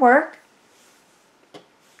turn your work.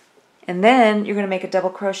 And then you're going to make a double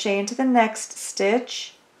crochet into the next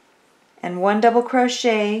stitch and 1 double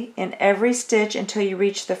crochet in every stitch until you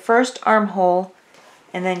reach the first armhole,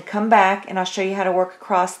 and then come back and I'll show you how to work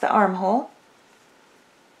across the armhole.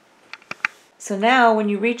 So now when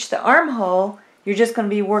you reach the armhole, you're just going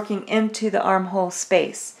to be working into the armhole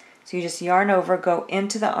space. So you just yarn over, go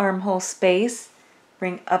into the armhole space,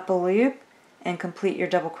 bring up a loop, and complete your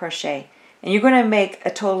double crochet. And you're going to make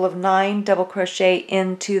a total of 9 double crochet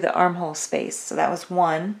into the armhole space. So that was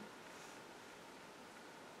 1,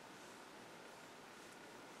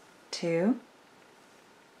 2,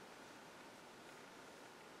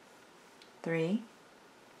 3,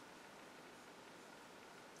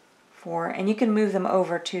 4, and you can move them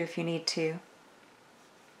over too if you need to.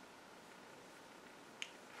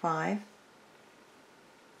 5,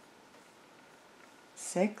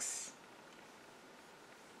 6,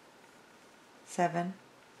 7,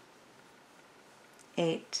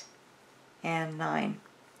 8, and 9.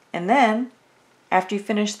 And then, after you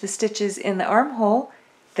finish the stitches in the armhole,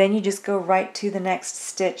 then you just go right to the next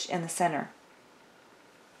stitch in the center.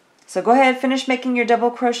 So go ahead, finish making your double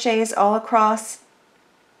crochets all across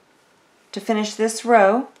to finish this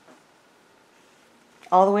row,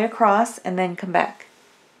 all the way across, and then come back.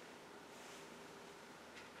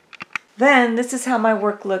 Then, this is how my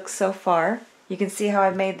work looks so far. You can see how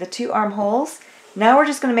I've made the 2 armholes. Now we're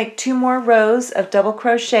just going to make 2 more rows of double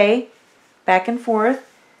crochet back and forth.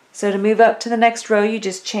 So to move up to the next row, you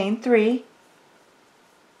just chain 3,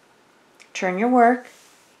 turn your work,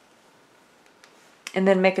 and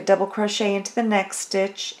then make a double crochet into the next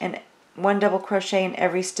stitch and 1 double crochet in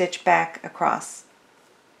every stitch back across.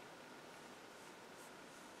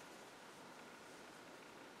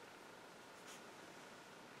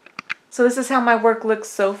 So this is how my work looks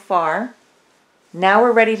so far. Now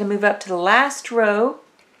we're ready to move up to the last row.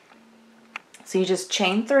 So you just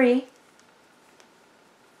chain 3,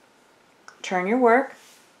 turn your work,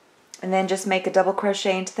 and then just make a double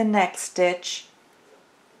crochet into the next stitch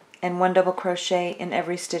and 1 double crochet in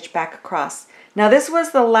every stitch back across. Now this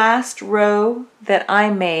was the last row that I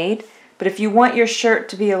made, but if you want your shirt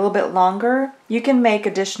to be a little bit longer, you can make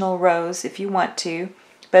additional rows if you want to.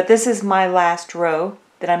 But this is my last row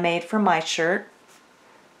that I made for my shirt.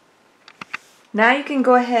 Now you can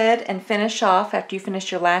go ahead and finish off after you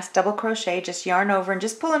finish your last double crochet. Just yarn over and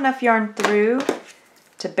just pull enough yarn through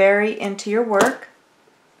to bury into your work.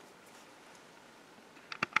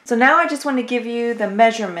 So now I just want to give you the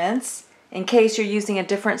measurements in case you're using a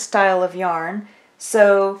different style of yarn.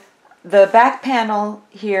 So the back panel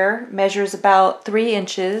here measures about 3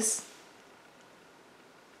 inches.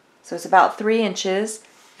 So it's about 3 inches.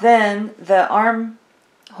 Then the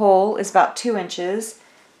armhole is about 2 inches.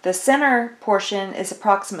 The center portion is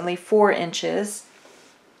approximately 4 inches.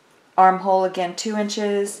 Armhole again 2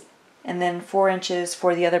 inches, and then 4 inches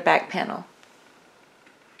for the other back panel.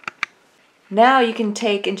 Now you can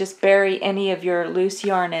take and just bury any of your loose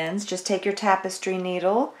yarn ends. Just take your tapestry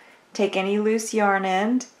needle, take any loose yarn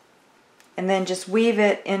end, and then just weave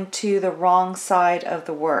it into the wrong side of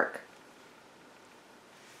the work.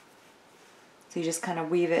 So you just kind of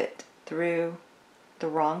weave it through the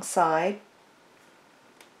wrong side,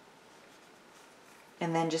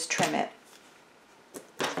 and then just trim it.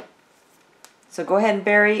 So go ahead and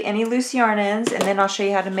bury any loose yarn ends, and then I'll show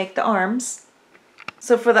you how to make the arms.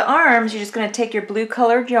 So for the arms, you're just going to take your blue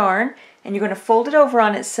colored yarn and you're going to fold it over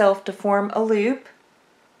on itself to form a loop.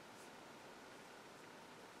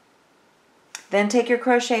 Then take your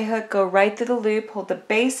crochet hook, go right through the loop, hold the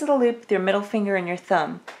base of the loop with your middle finger and your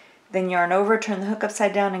thumb. Then yarn over, turn the hook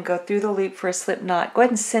upside down, and go through the loop for a slip knot. Go ahead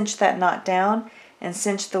and cinch that knot down and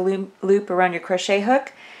cinch the loop around your crochet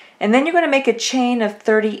hook. And then you're going to make a chain of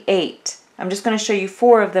 38. I'm just going to show you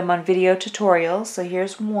 4 of them on video tutorials. So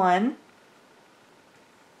here's 1,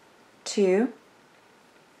 2,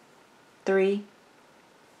 3,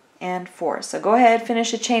 and 4. So go ahead,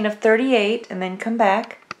 finish a chain of 38, and then come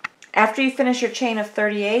back. After you finish your chain of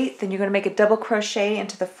 38, then you're going to make a double crochet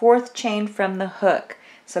into the 4th chain from the hook.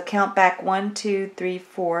 So count back 1, 2, 3,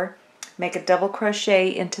 4. Make a double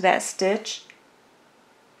crochet into that stitch,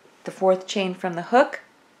 the 4th chain from the hook.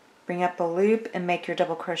 Bring up a loop and make your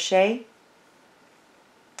double crochet.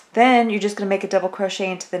 Then you're just going to make a double crochet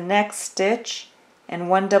into the next stitch and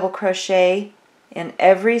 1 double crochet in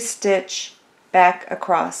every stitch back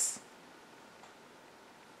across.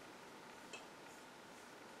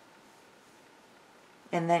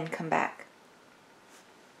 And then come back.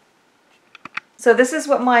 So this is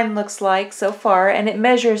what mine looks like so far, and it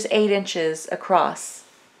measures 8 inches across.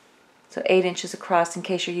 So 8 inches across in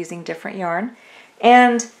case you're using different yarn.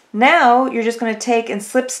 And now you're just going to take and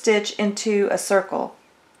slip stitch into a circle.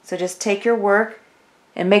 So just take your work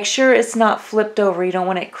and make sure it's not flipped over. You don't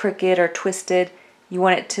want it crooked or twisted. You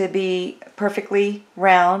want it to be perfectly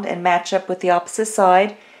round and match up with the opposite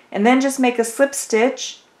side. And then just make a slip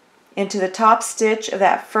stitch into the top stitch of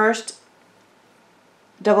that first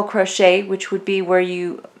double crochet, which would be where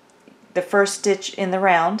the first stitch in the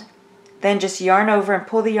round. Then just yarn over and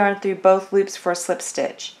pull the yarn through both loops for a slip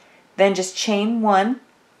stitch. Then just chain one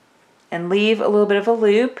and leave a little bit of a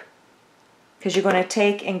loop, because you're going to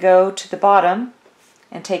take and go to the bottom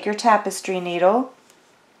and take your tapestry needle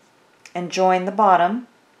and join the bottom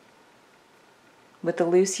with the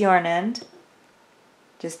loose yarn end.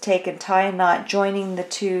 Just take and tie a knot, joining the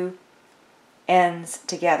two ends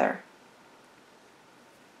together.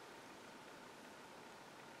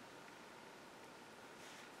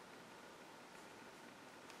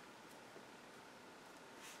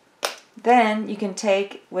 Then you can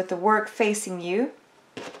take, with the work facing you,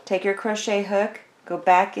 take your crochet hook, go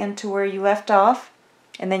back into where you left off,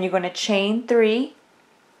 and then you're going to chain 3,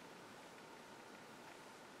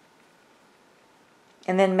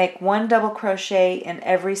 and then make 1 double crochet in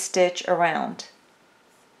every stitch around.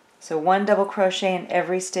 So 1 double crochet in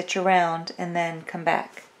every stitch around, and then come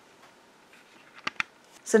back.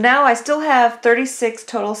 So now I still have 36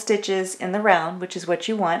 total stitches in the round, which is what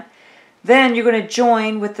you want. Then you're going to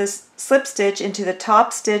join with this slip stitch into the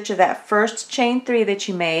top stitch of that first chain 3 that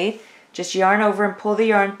you made. Just yarn over and pull the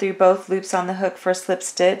yarn through both loops on the hook for a slip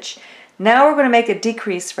stitch. Now we're going to make a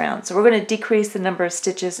decrease round. So we're going to decrease the number of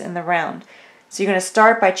stitches in the round. So you're going to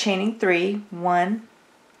start by chaining 3, 1,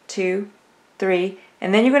 2, 3,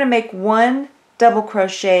 and then you're going to make 1 double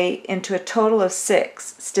crochet into a total of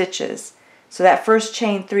 6 stitches. So that first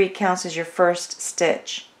chain 3 counts as your first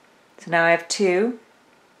stitch. So now I have 2,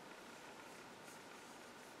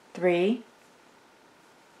 3,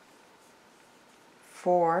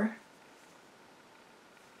 4,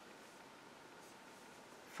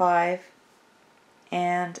 5,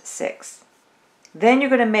 and 6. Then you're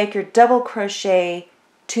going to make your double crochet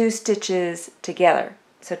 2 stitches together.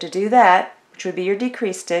 So to do that, which would be your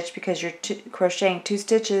decrease stitch, because you're crocheting 2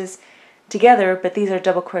 stitches together, but these are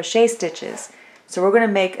double crochet stitches. So we're going to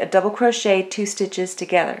make a double crochet 2 stitches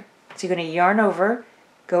together. So you're going to yarn over,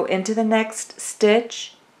 go into the next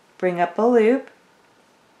stitch, bring up a loop.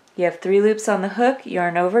 You have 3 loops on the hook,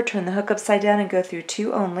 yarn over, turn the hook upside down and go through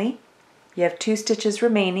 2 only. You have 2 stitches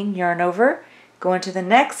remaining, yarn over, go into the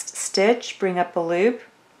next stitch, bring up a loop.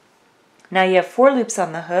 Now you have 4 loops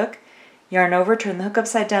on the hook, yarn over, turn the hook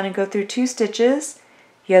upside down and go through 2 stitches.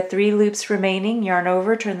 You have 3 loops remaining, yarn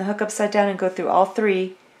over, turn the hook upside down and go through all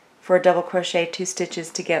 3 for a double crochet 2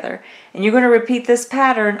 stitches together. And you're going to repeat this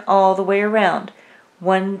pattern all the way around.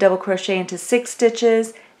 1 double crochet into 6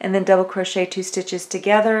 stitches, and then double crochet 2 stitches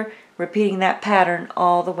together, repeating that pattern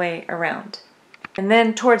all the way around. And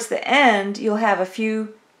then towards the end, you'll have a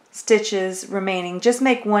few stitches remaining. Just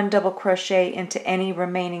make 1 double crochet into any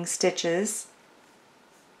remaining stitches.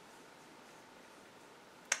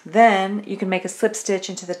 Then you can make a slip stitch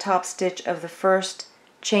into the top stitch of the first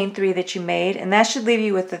chain 3 that you made, and that should leave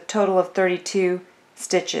you with a total of 32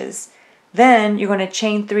 stitches. Then you're going to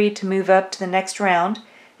chain 3 to move up to the next round.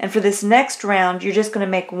 And for this next round, you're just going to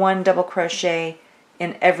make 1 double crochet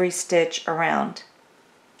in every stitch around,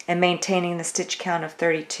 and maintaining the stitch count of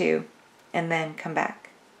 32, and then come back.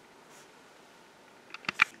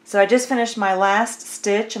 So I just finished my last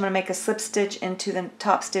stitch. I'm going to make a slip stitch into the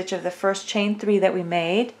top stitch of the first chain 3 that we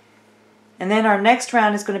made. And then our next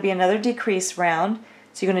round is going to be another decrease round.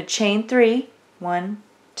 So you're going to chain 3, 1,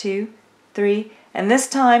 2, 3, and this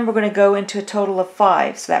time we're going to go into a total of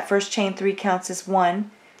 5. So that first chain 3 counts as 1.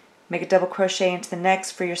 Make a double crochet into the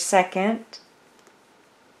next for your second,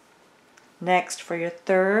 next for your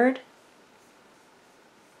third,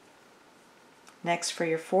 next for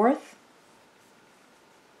your fourth,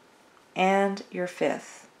 and your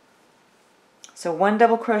fifth. So 1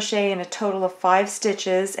 double crochet in a total of 5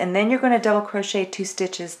 stitches, and then you're going to double crochet 2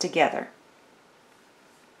 stitches together.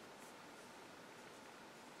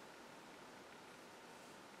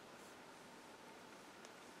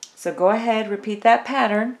 So go ahead, repeat that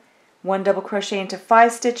pattern. 1 double crochet into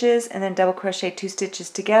 5 stitches, and then double crochet 2 stitches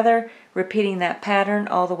together, repeating that pattern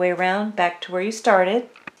all the way around back to where you started.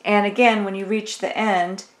 And again, when you reach the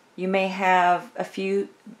end, you may have a few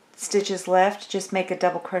stitches left. Just make a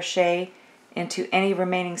double crochet into any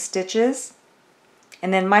remaining stitches.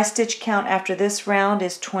 And then my stitch count after this round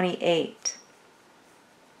is 28.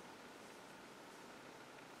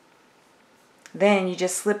 Then you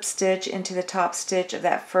just slip stitch into the top stitch of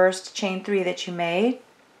that first chain 3 that you made,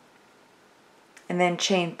 and then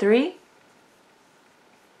chain 3.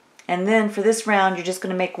 And then for this round, you're just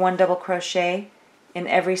going to make 1 double crochet in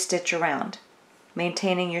every stitch around,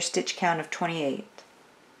 maintaining your stitch count of 28.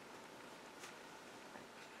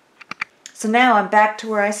 So now I'm back to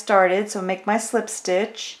where I started, so make my slip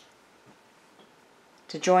stitch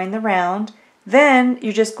to join the round. Then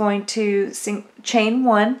you're just going to chain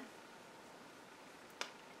 1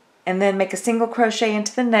 and then make a single crochet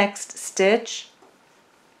into the next stitch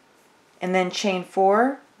and then chain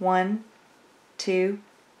 4, 1, 2,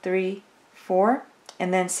 3, 4,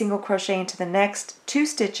 and then single crochet into the next 2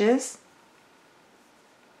 stitches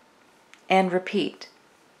and repeat.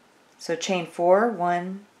 So chain 4,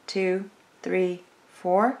 1, 2, 3,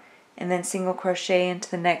 4, and then single crochet into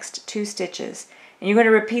the next 2 stitches. And you're going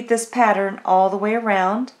to repeat this pattern all the way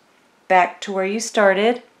around back to where you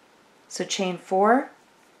started. So chain 4,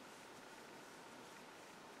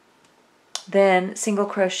 then single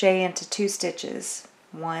crochet into 2 stitches.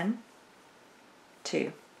 1,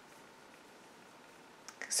 2.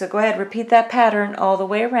 So go ahead, repeat that pattern all the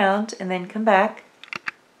way around and then come back.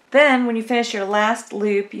 Then when you finish your last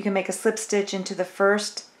loop, you can make a slip stitch into the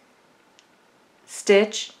first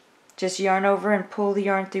stitch. Just yarn over and pull the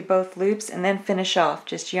yarn through both loops and then finish off.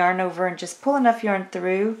 Just yarn over and just pull enough yarn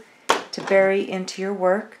through to bury into your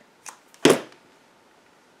work.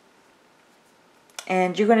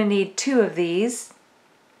 And you're going to need 2 of these.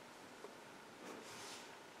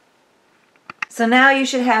 So now you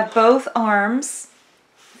should have both arms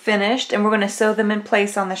finished, and we're going to sew them in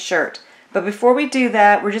place on the shirt. But before we do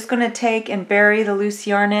that, we're just going to take and bury the loose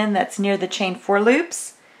yarn in that's near the chain 4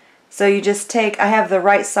 loops. So you just take, I have the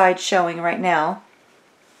right side showing right now,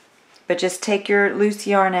 but just take your loose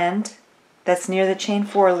yarn end that's near the chain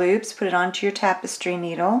 4 loops, put it onto your tapestry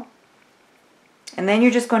needle, and then you're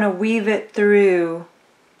just going to weave it through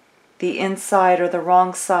the inside or the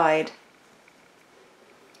wrong side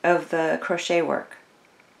of the crochet work.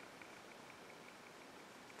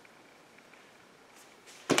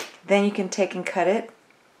 Then you can take and cut it.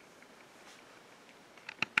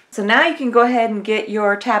 So now you can go ahead and get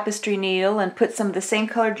your tapestry needle and put some of the same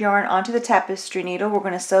colored yarn onto the tapestry needle. We're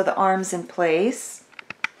going to sew the arms in place.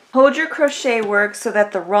 Hold your crochet work so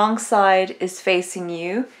that the wrong side is facing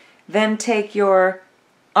you. Then take your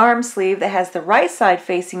arm sleeve that has the right side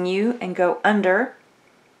facing you and go under.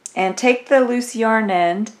 And take the loose yarn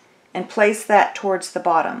end and place that towards the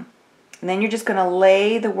bottom. And then you're just going to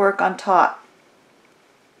lay the work on top.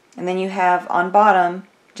 And then you have on bottom,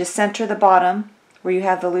 just center the bottom where you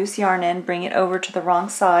have the loose yarn end, bring it over to the wrong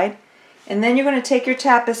side. And then you're going to take your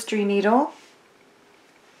tapestry needle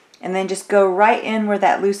and then just go right in where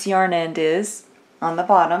that loose yarn end is on the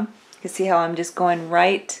bottom. You can see how I'm just going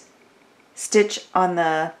right stitch on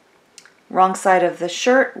the wrong side of the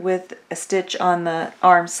shirt with a stitch on the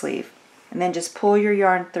arm sleeve. And then just pull your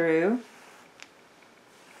yarn through.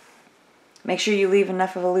 Make sure you leave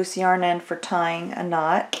enough of a loose yarn end for tying a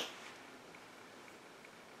knot.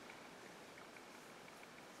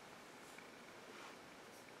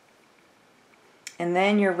 And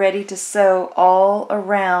then you're ready to sew all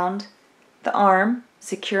around the arm,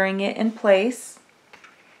 securing it in place.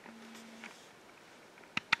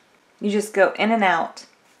 You just go in and out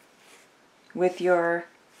with your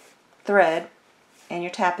thread and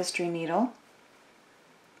your tapestry needle,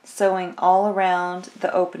 sewing all around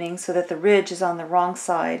the opening so that the ridge is on the wrong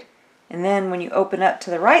side. And then when you open up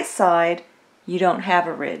to the right side, you don't have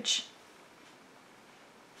a ridge.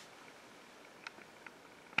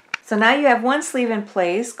 So now you have one sleeve in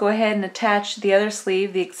place. Go ahead and attach the other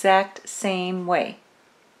sleeve the exact same way.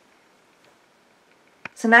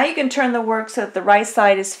 So now you can turn the work so that the right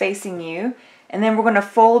side is facing you, and then we're going to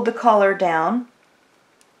fold the collar down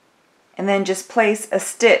and then just place a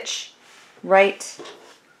stitch right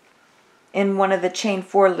in one of the chain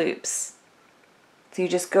 4 loops. So you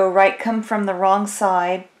just go right, come from the wrong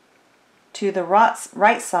side to the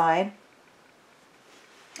right side,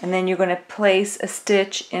 and then you're going to place a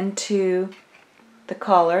stitch into the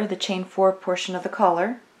collar, the chain 4 portion of the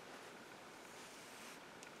collar.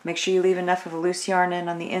 Make sure you leave enough of a loose yarn end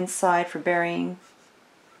on the inside for burying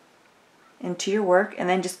into your work, and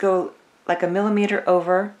then just go like a millimeter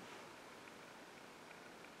over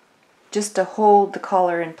just to hold the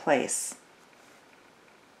collar in place.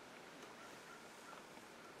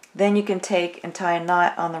 Then you can take and tie a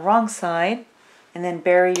knot on the wrong side and then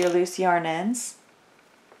bury your loose yarn ends.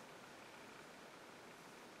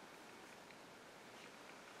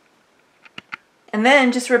 And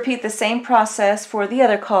then just repeat the same process for the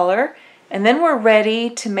other collar, and then we're ready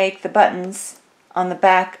to make the buttons on the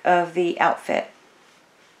back of the outfit.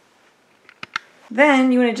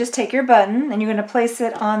 Then you want to just take your button and you're going to place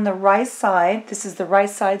it on the right side. This is the right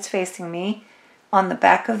side's facing me on the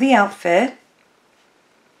back of the outfit.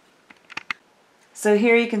 So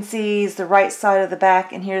here you can see is the right side of the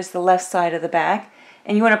back and here's the left side of the back.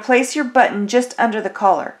 And you want to place your button just under the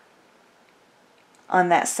collar. on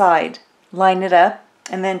that side. Line it up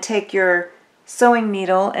and then take your sewing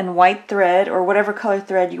needle and white thread or whatever color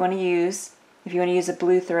thread you want to use. If you want to use a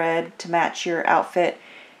blue thread to match your outfit,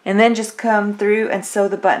 and then just come through and sew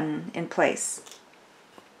the button in place.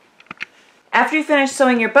 After you finish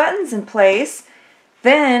sewing your buttons in place,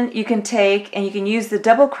 then you can take and you can use the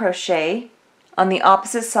double crochet on the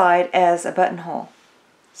opposite side as a buttonhole.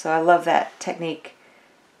 So I love that technique.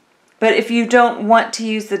 But if you don't want to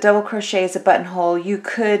use the double crochet as a buttonhole, you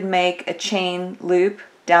could make a chain loop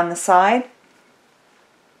down the side.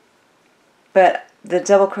 But the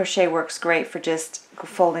double crochet works great for just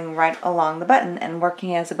folding right along the button and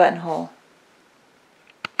working as a buttonhole.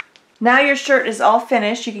 Now your shirt is all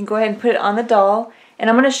finished. You can go ahead and put it on the doll. And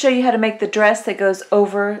I'm going to show you how to make the dress that goes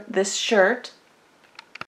over this shirt.